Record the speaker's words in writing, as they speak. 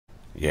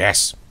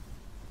Yes,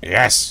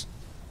 yes,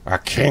 a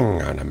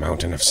king on a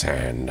mountain of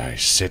sand. I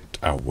sit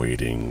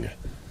awaiting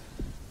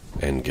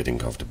and getting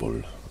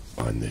comfortable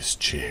on this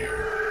chair.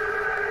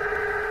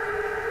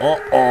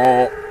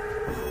 Uh-oh.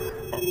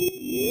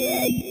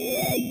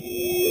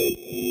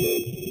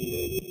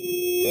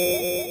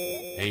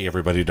 Hey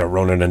everybody,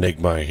 Daronan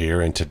Enigma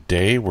here, and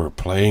today we're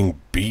playing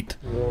Beat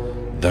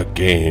the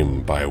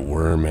Game by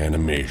Worm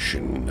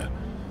Animation.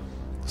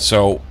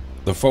 So,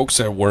 the folks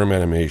at Worm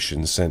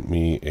Animation sent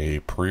me a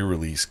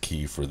pre-release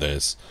key for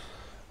this.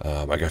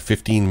 I got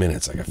 15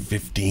 minutes. I got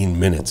 15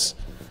 minutes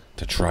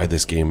to try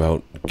this game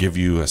out, give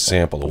you a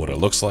sample of what it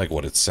looks like,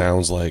 what it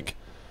sounds like,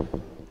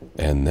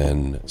 and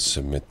then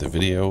submit the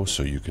video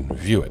so you can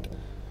view it.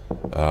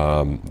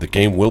 The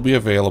game will be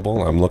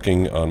available. I'm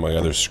looking on my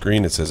other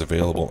screen. It says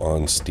available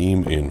on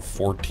Steam in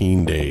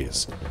 14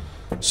 days.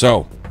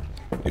 So,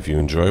 if you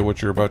enjoy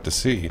what you're about to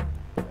see,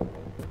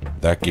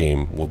 that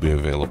game will be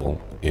available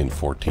in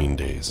 14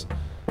 days.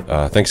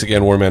 Thanks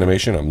again, Worm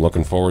Animation. I'm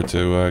looking forward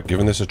to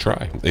giving this a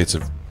try. It's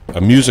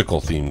a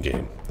musical theme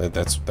game.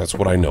 That's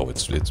what I know.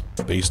 It's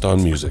based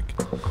on music.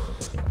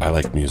 I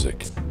like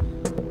music.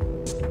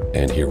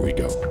 And here we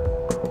go.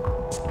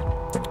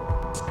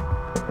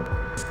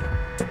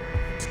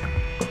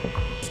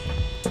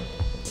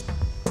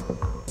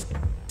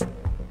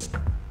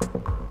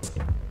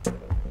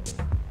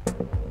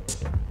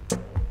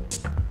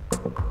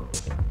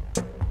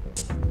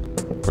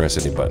 Press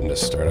any button to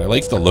start. I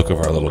like the look of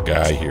our little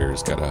guy here.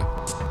 He's got a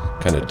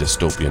kind of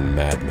dystopian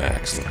Mad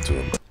Max look to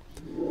him.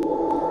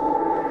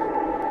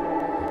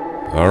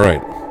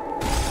 Alright.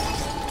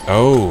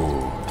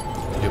 Oh,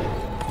 you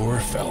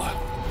poor fella.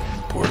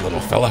 Poor little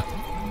fella.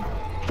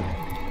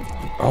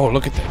 Oh,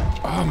 look at that.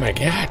 Oh my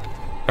god.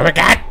 Oh my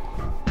god!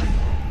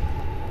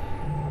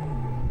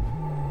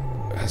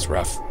 That's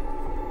rough.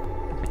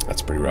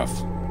 That's pretty rough.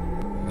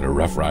 Had a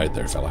rough ride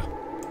there, fella.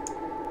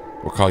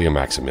 We'll call you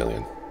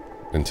Maximilian.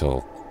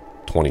 Until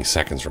 20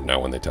 seconds from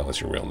now when they tell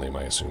us your real name,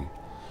 I assume.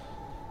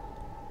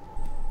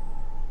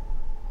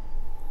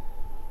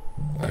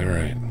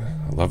 Alright.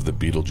 I love the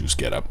Beetlejuice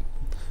getup.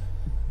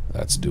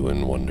 That's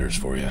doing wonders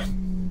for you.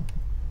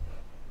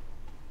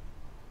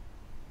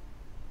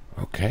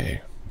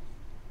 Okay.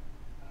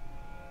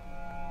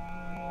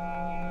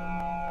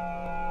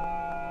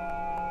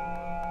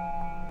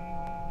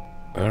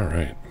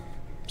 Alright.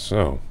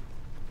 So.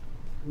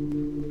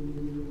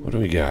 What do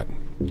we got?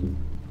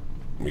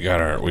 We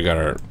got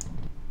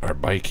our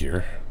bike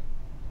here.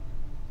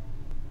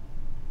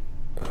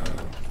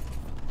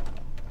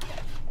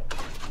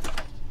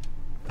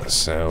 The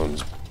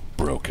sound's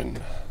broken.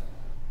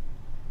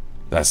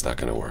 That's not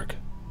gonna work.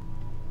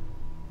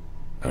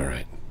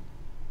 Alright.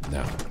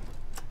 No.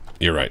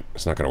 You're right.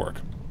 It's not gonna work.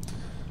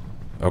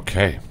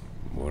 Okay.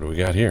 What do we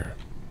got here?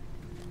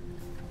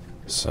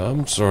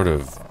 Some sort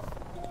of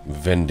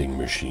vending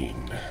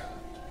machine.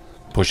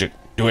 Push it.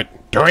 Do it.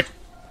 Do it.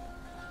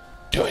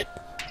 Do it.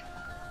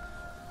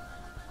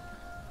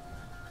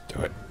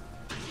 Do it.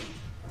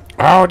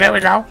 Oh, there we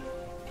go.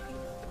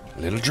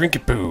 Little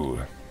drinky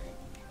poo.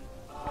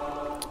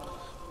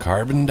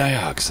 Carbon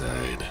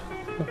dioxide.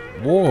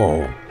 Whoa.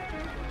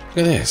 Look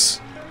at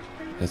this.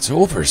 It's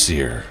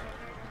Overseer.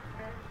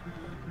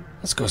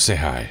 Let's go say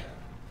hi.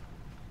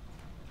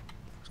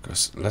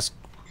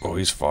 Oh,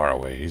 he's far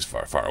away. He's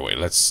far away.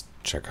 Let's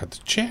check out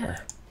the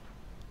chair.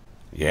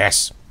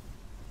 Yes.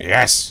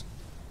 Yes.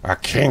 A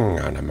king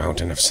on a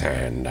mountain of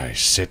sand. I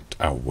sit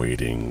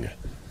awaiting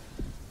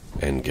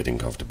and getting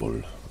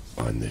comfortable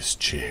on this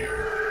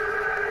chair.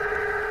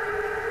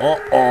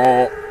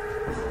 Uh-oh.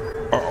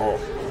 Uh-oh.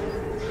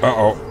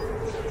 Uh-oh.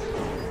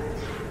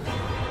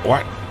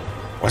 What?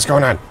 What's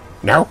going on?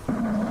 No?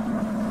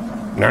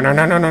 No, no,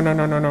 no, no, no, no,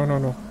 no, no, no, no,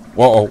 no.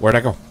 Whoa, where'd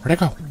I go? Where'd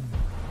I go?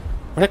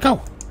 Where'd it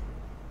go?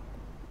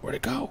 Where'd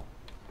it go?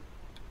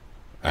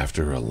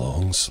 After a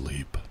long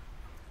sleep.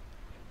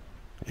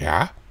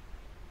 Yeah?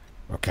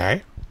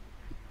 Okay.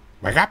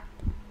 Wake up.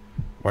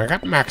 Wake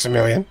up,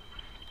 Maximilian.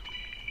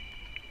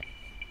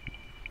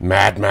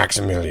 Mad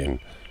Maximilian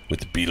with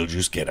the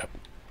Beetlejuice getup.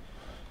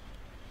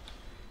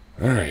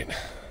 Alright.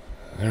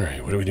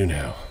 Alright, what do we do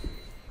now?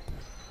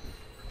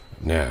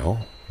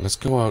 Now, let's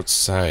go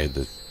outside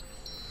the...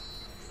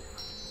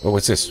 Oh,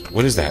 what's this?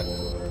 What is that?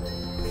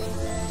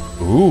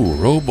 Ooh,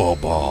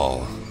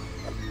 Robo-Ball.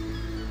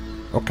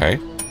 Okay.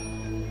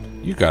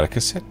 You got a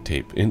cassette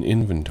tape in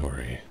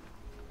inventory.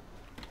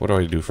 What do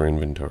I do for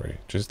inventory?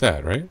 Just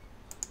that, right?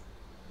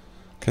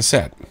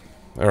 Cassette.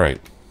 Alright.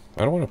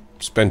 I don't want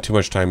to spend too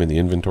much time in the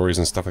inventories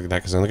and stuff like that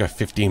because I only got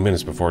 15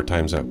 minutes before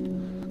time's up.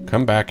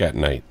 Come back at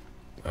night.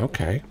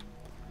 Okay.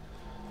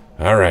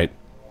 Alright.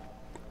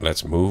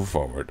 Let's move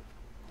forward.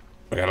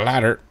 We got a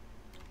ladder.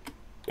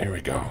 Here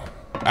we go.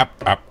 Up,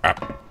 up,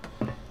 up.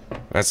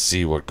 Let's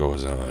see what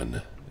goes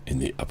on in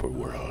the upper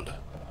world.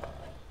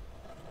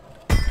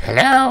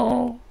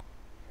 Hello?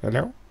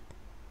 Hello?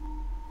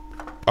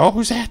 Oh,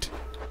 who's that?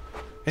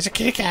 It's a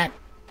kitty cat.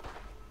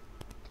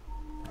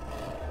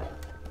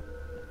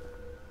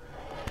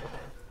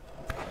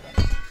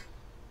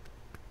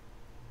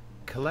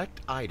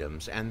 collect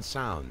items and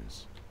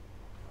sounds.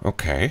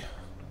 Okay.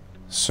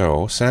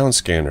 So, sound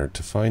scanner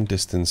to find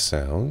distant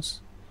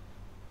sounds.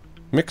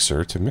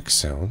 Mixer to mix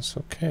sounds.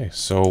 Okay,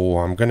 so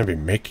I'm gonna be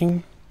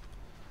making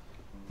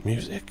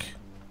music?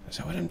 Is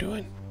that what I'm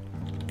doing?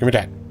 Give me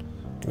that.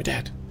 Give me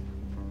that.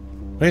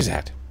 What is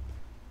that?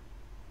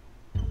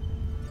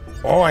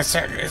 Oh,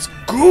 it's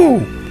goo!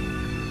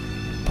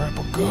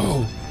 Purple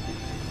goo.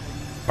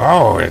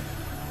 Oh,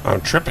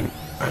 I'm tripping.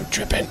 I'm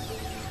tripping.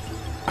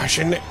 I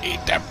shouldn't have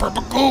eaten that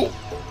purple goo.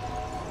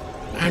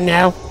 Oh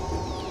no.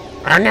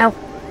 Oh no.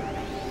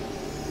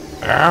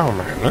 Oh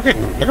man, look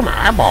at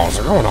my eyeballs.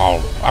 They're going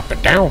all up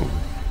and down.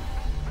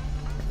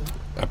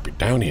 Up and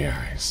down the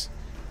eyes.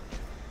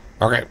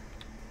 Okay.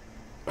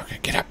 Okay,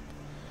 get up.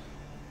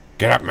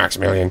 Get up,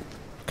 Maximilian.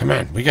 Come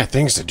on, we got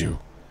things to do.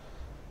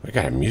 We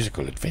got a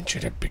musical adventure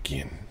to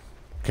begin.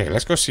 Okay,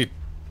 let's go see.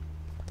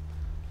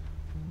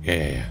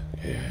 Yeah.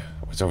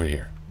 What's over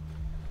here?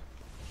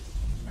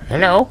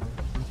 Hello?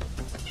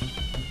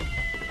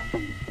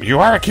 You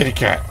are a kitty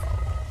cat.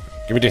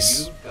 Give me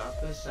this. You've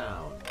got the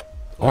sound.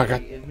 Oh, I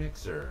got... In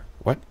mixer.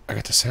 What? I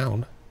got the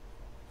sound.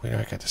 Wait,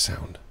 I got the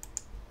sound.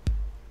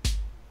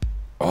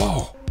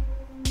 Oh.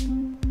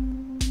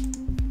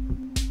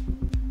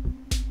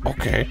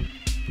 Okay.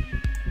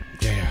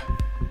 Yeah.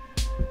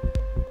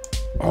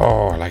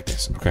 Oh, I like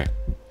this. Okay.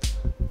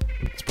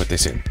 Let's put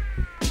this in.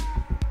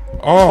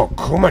 Oh,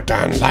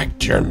 Kumadan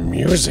liked your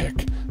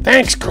music.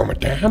 Thanks,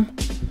 Kumadan.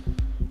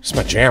 It's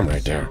my jam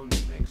right there.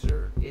 Sound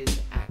mixer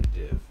is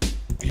active.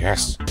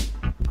 Yes.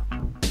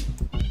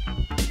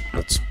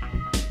 Let's...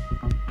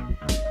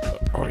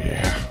 Oh,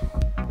 yeah.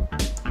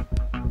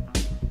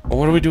 Oh,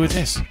 what do we do with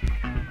this?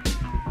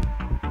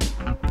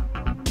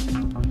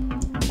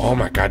 Oh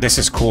my god, this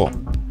is cool.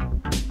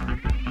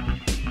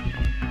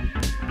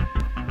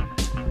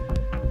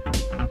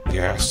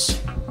 Yes.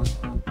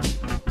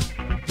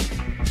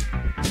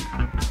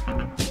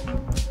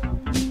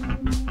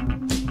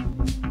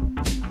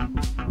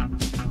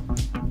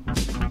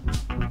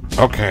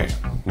 Okay,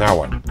 now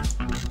what?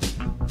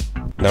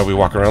 Now we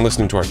walk around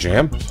listening to our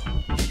jam?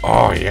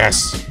 Oh,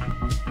 yes.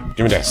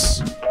 Give me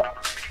this.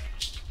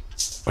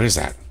 What is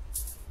that?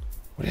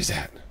 What is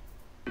that?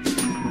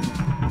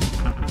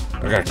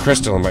 I got a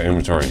crystal in my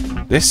inventory.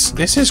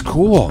 This is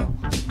cool.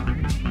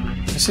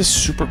 This is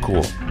super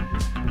cool.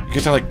 You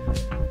get to, like,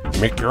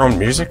 make your own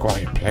music while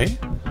you play?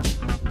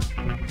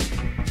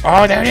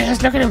 Oh, there it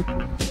is. Look at him.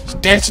 He's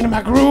dancing in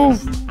my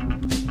groove.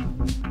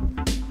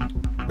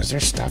 Is there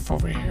stuff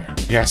over here?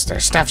 Yes,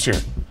 there's stuff's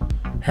here.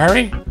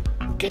 Hurry.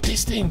 Get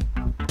this thing.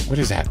 What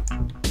is that?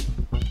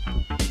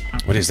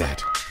 What is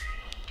that?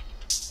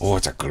 Oh,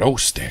 it's a glow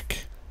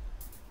stick.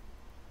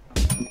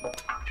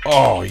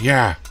 Oh,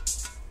 yeah.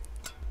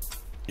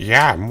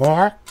 Yeah,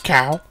 more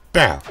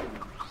cowbell.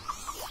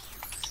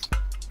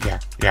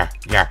 Yeah.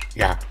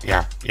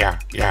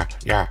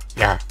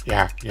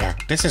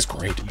 This is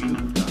great.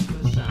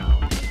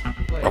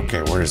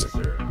 Okay, where is it?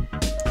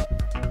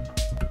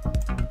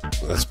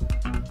 Let's...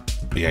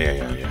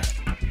 Yeah.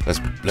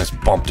 Let's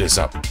bump this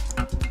up.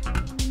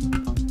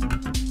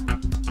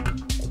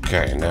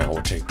 Okay, now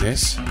we'll take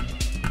this.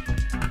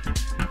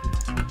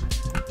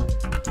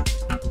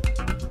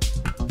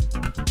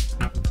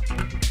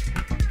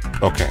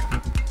 Okay.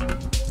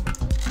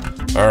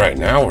 All right,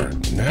 now we're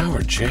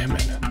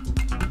jamming.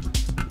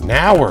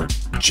 Now we're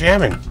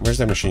jamming. Where's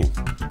that machine?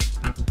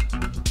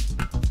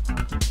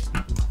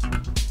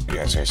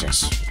 Yes.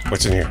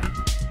 What's in here?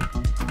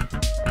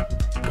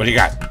 What do you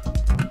got?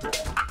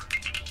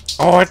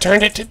 Oh, I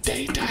turned it to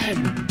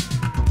daytime.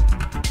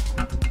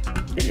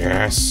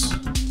 Yes.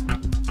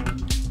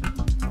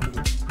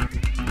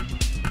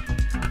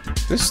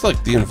 This is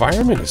like, the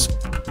environment is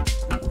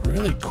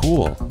really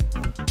cool.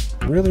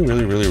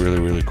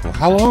 Really cool.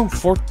 How long?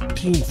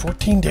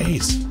 14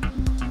 days.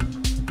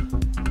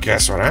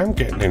 Guess what I'm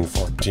getting in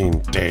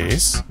 14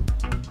 days?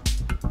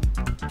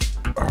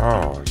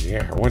 Oh,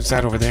 yeah. What's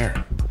that over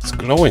there? It's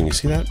glowing. You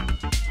see that?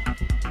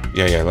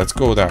 Yeah. Let's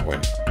go that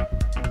way.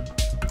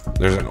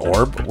 There's an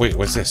orb. Wait,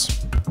 what's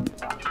this?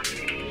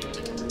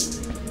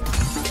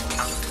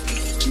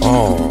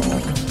 Oh.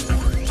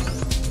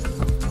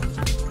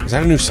 Is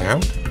that a new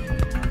sound?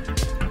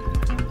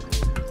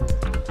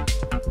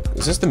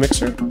 Is this the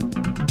mixer?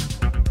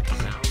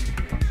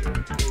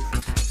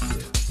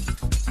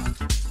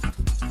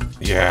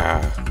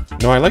 Yeah.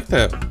 No, I like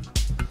that.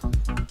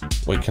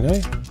 Wait, can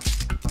I?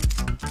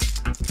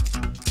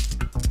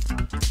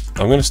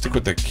 I'm gonna stick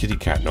with the kitty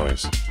cat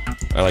noise.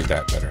 I like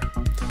that better.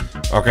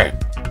 Okay.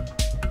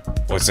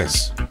 What's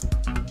this?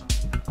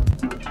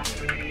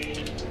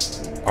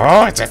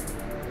 Oh,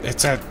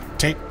 it's a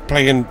tape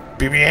playing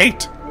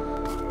BB-8.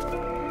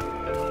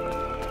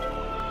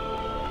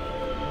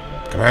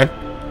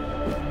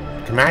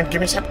 Come on, give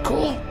me something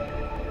cool.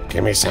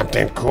 Give me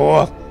something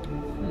cool.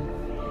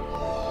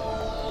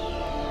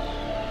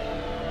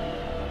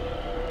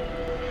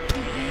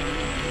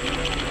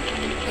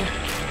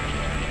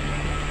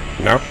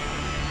 No?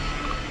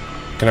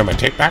 Can I have my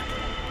tape back?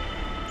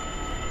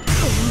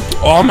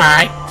 Oh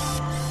my!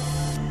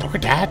 Look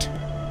at that!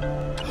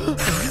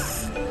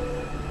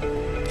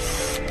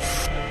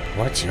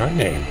 What's your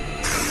name?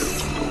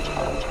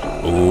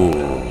 Ooh.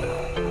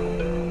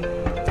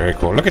 Very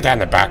cool. Look at that in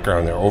the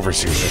background there.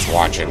 Overseer's just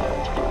watching.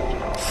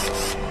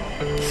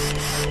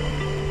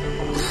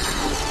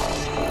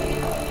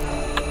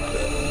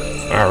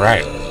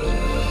 Alright.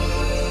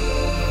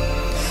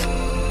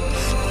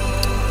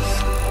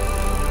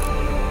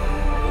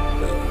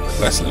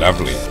 That's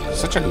lovely.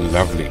 Such a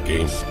lovely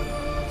game.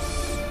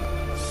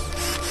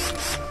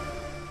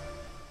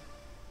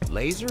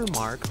 Laser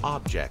mark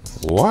objects.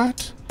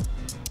 What?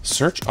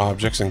 Search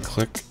objects and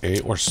click A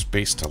or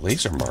space to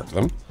laser mark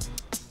them.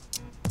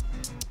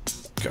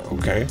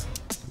 Okay.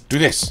 Do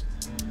this.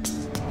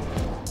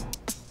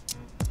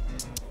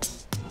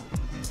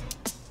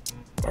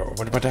 Oh,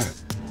 what about that?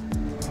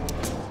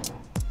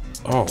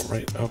 Oh,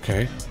 right.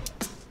 Okay.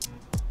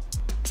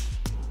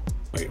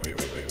 Wait.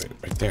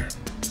 Right there.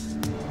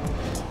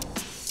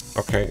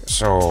 Okay,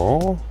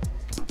 so...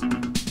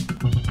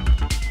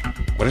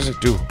 what does it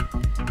do?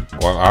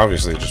 Well,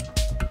 obviously just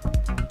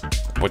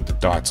put the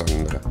dots on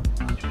the...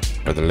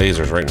 or the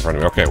lasers right in front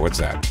of me. Okay, what's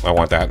that? I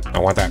want that. I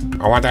want that.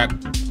 I want that.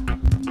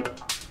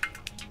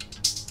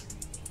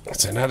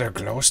 It's another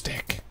glow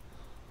stick.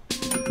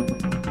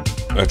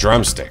 A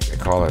drumstick. They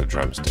call it a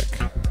drumstick.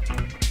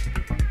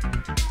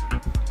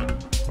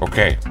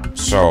 Okay,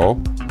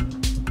 so...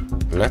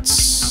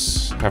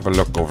 let's have a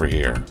look over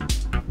here.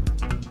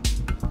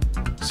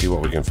 See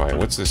what we can find.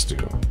 What's this do?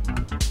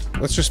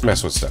 Let's just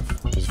mess with stuff.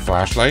 There's a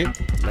flashlight.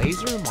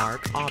 Laser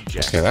mark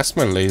object. Okay, that's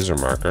my laser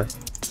marker.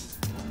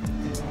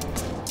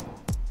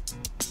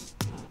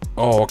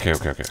 Oh, okay.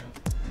 Okay,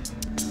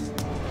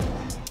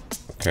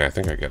 I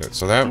think I get it.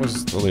 So that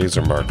was the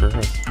laser marker.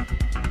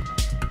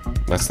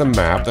 That's the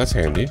map. That's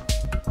handy.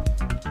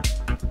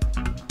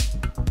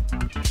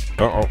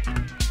 Uh-oh.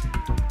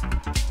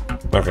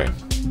 Okay.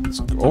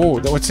 Oh,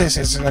 what's this?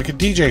 It's like a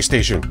DJ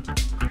station.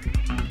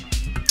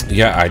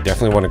 Yeah, I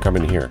definitely want to come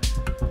in here.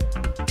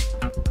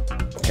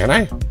 Can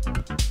I?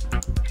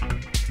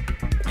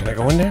 Can I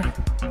go in there?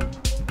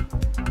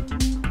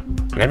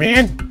 Let me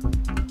in.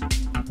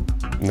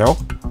 No?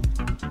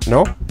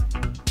 No?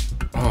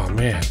 Oh,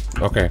 man.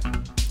 Okay.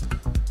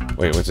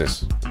 Wait, what's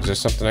this? Is this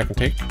something I can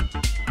take?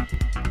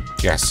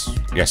 Yes.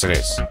 Yes, it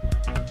is.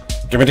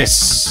 Give me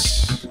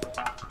this.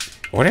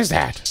 What is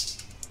that?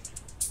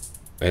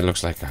 It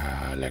looks like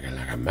a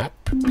map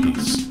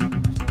piece.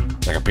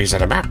 Like a piece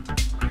of the map.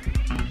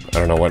 I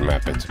don't know what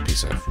map it's a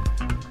piece of.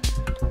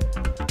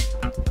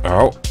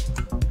 Oh.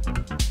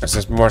 Is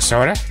this more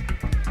soda?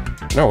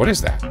 No, what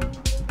is that?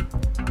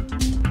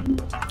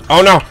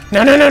 Oh, no.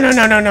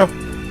 No.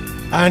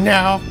 Oh,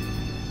 no.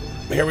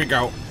 Here we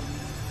go.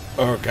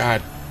 Oh,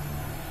 God.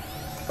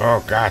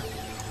 Oh, God.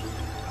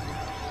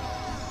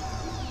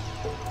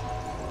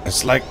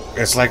 It's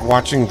like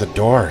watching The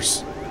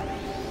Doors.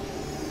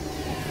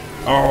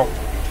 Oh.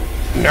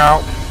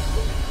 No.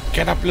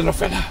 Get up, little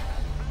fella.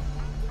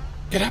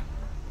 Get up.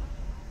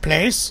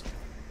 Please.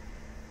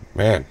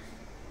 Man.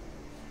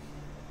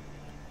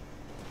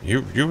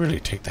 You really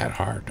take that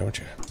hard, don't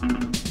you?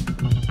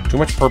 Too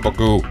much purple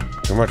goo.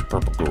 Too much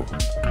purple goo.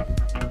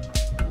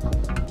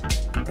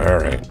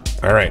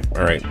 Alright.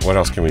 What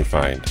else can we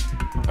find?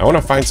 I want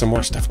to find some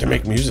more stuff to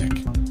make music.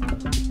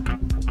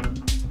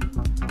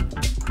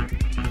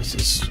 This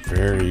is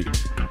very...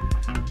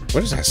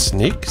 what is that?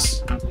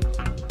 Snakes?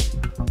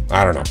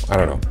 I don't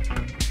know.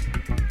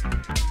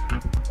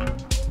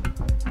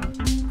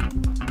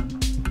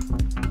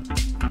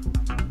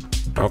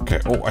 Okay.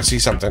 Oh, I see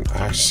something.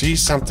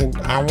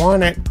 I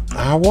want it.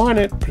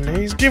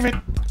 Please give it.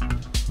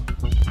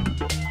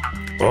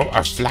 Oh,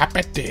 a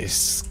floppy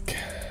disk.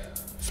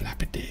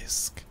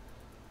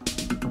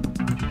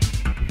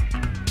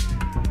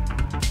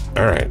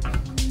 Alright.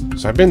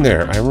 So I've been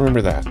there. I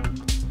remember that.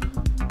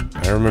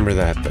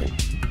 Thing.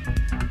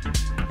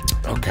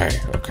 Okay.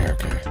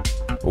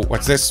 Oh,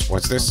 what's this?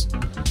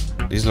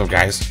 These little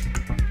guys.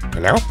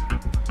 Hello?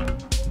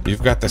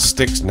 You've got the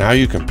sticks. Now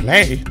you can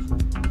play.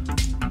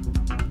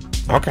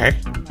 Okay.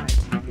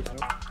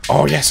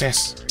 Oh, yes.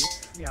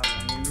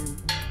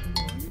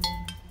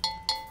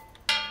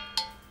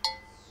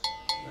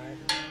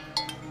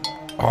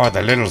 Oh,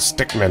 the little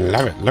stickmen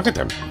love it. Look at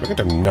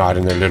them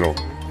nodding their little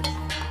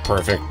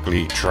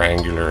perfectly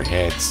triangular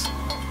heads.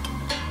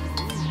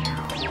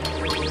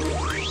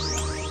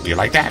 Do you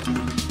like that?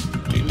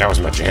 That was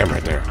my jam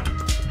right there.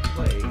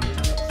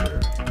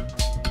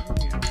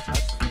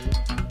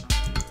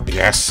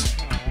 Yes.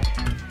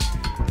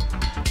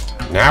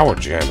 Now we're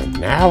jamming.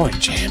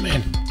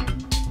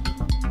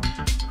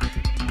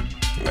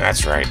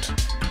 That's right.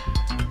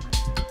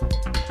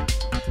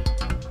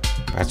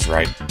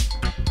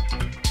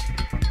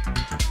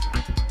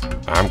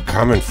 I'm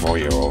coming for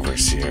you,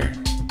 Overseer.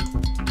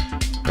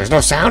 There's no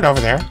sound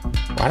over there.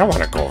 Well, I don't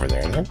want to go over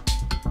there, then.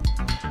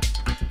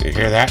 You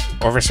hear that,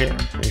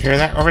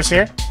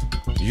 Overseer?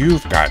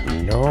 You've got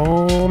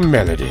no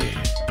melody.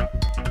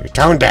 You're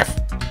tone deaf.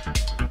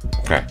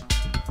 Okay.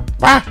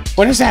 Wow,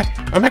 what is that?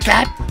 Oh my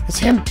God, it's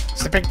him.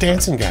 It's the big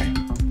dancing guy.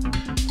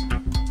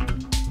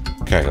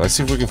 Okay, let's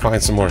see if we can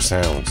find some more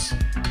sounds.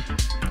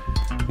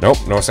 Nope,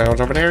 no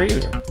sounds over there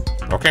either.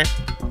 Okay.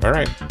 All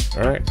right.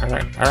 All right. All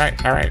right. All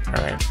right. All right.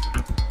 All right.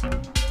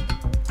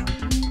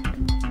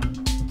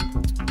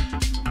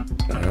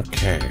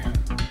 Okay.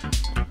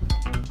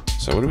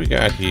 So what do we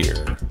got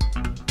here?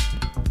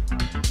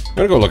 I'm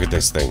gonna go look at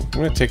this thing.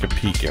 I'm gonna take a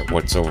peek at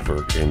what's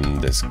over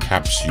in this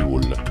capsule.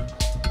 There's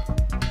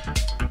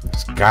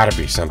gotta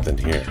be something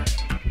here.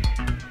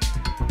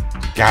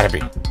 Gotta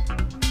be.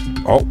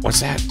 Oh,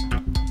 what's that?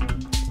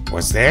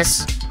 What's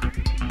this?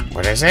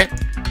 What is it?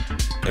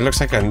 It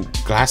looks like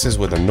glasses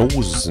with a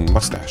nose and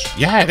mustache.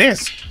 Yeah, it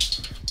is.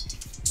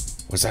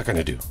 What's that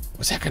gonna do?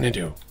 What's that gonna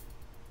do?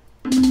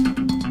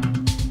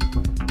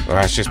 Well,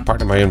 that's just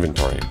part of my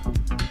inventory.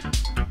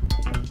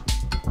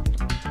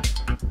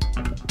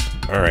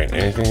 Alright,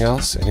 anything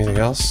else? Anything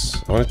else?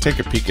 I want to take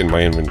a peek in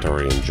my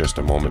inventory in just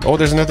a moment. Oh,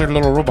 there's another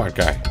little robot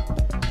guy.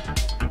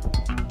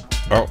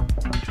 Oh,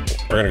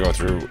 we're gonna go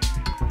through.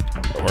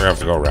 We're gonna have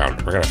to go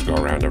around. We're gonna have to go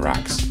around the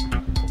rocks.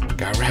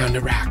 Go around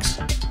the rocks.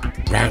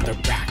 Round the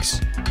rocks.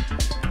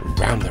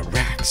 Round the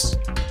racks.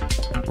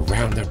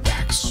 Round the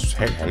racks.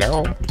 Hey,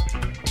 hello?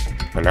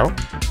 Hello?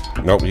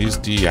 Nope, he's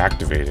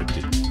deactivated.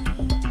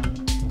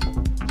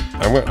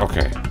 I'm gonna.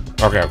 Okay.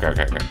 Okay.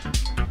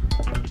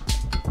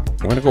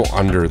 I'm gonna go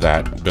under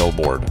that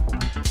billboard,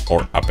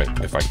 or up it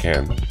if I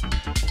can.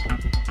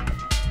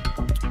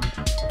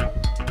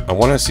 I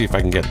want to see if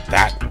I can get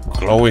that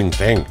glowing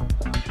thing.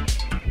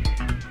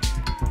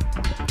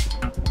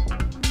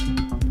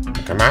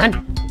 Come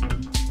on.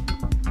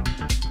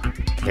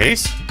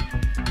 Please?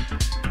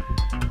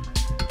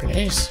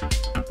 Please?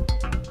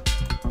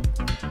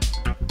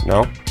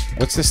 No?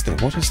 What's this thing?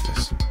 What is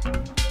this?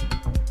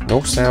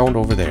 No sound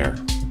over there.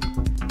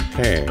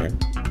 Okay.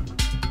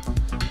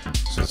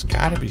 So there's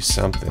gotta be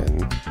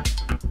something.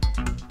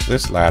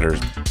 This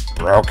ladder's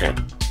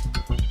broken.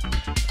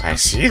 I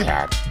see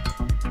that.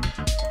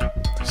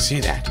 I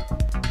see that.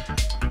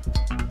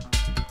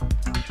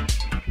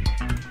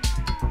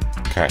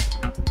 Okay.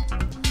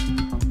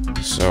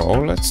 So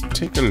let's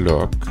take a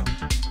look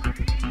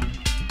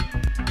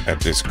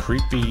at this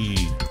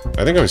creepy...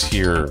 I think I was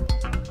here.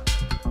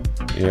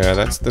 Yeah,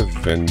 that's the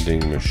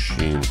vending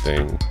machine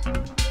thing.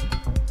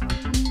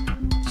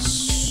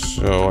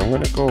 So I'm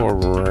gonna go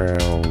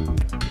around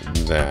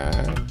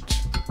that.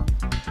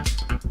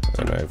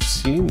 And I've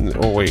seen...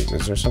 Oh wait,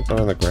 is there something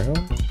on the ground?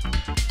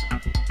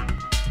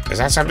 Is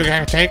that something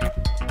I can take?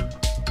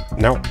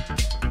 No.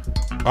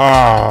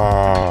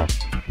 Ah.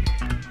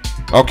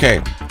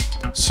 Okay.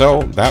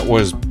 So that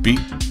was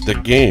Beat the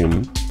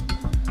Game.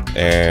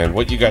 And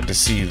what you got to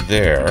see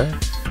there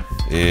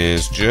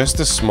is just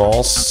a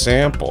small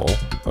sample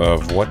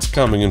of what's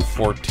coming in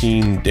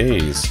 14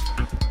 days.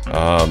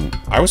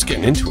 I was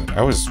getting into it.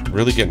 I was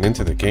really getting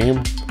into the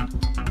game.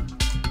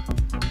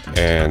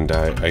 And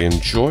I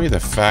enjoy the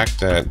fact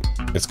that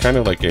it's kind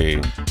of like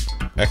a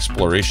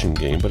exploration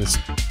game, but it's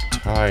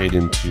tied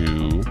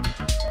into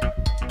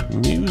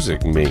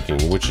music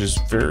making, which is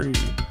very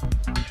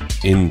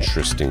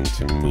interesting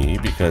to me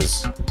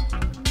because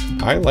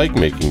I like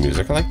making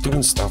music. I like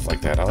doing stuff like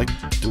that. I like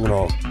doing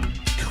all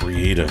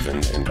creative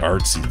and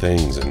artsy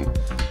things, and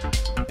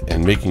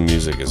making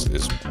music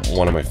is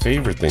one of my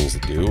favorite things to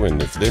do.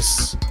 And if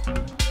this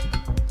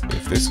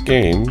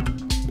game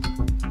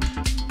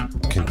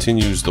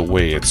continues the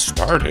way it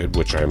started,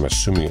 which I'm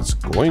assuming it's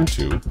going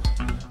to,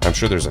 I'm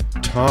sure there's a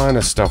ton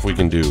of stuff we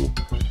can do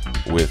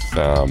with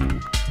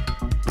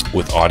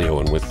audio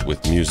and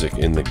with music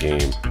in the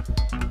game.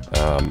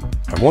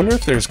 I wonder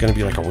if there's going to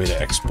be like a way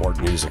to export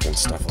music and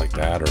stuff like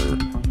that, or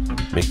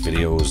make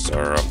videos,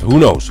 or who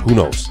knows?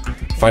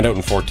 Find out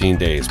in 14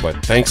 days.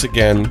 But thanks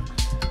again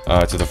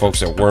to the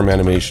folks at Worm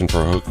Animation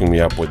for hooking me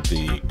up with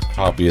the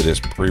copy of this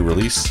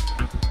pre-release.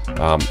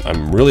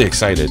 I'm really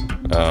excited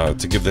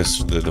to give this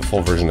the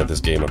full version of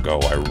this game a go.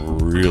 I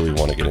really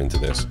want to get into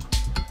this.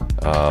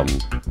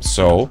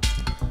 So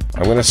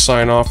I'm going to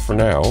sign off for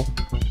now.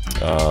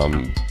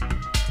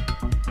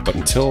 But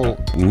until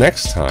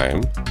next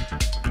time,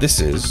 this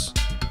is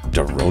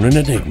Daronin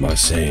Enigma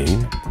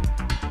saying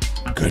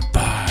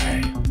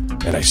goodbye.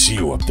 And I see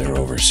you up there,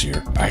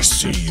 Overseer. I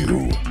see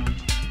you.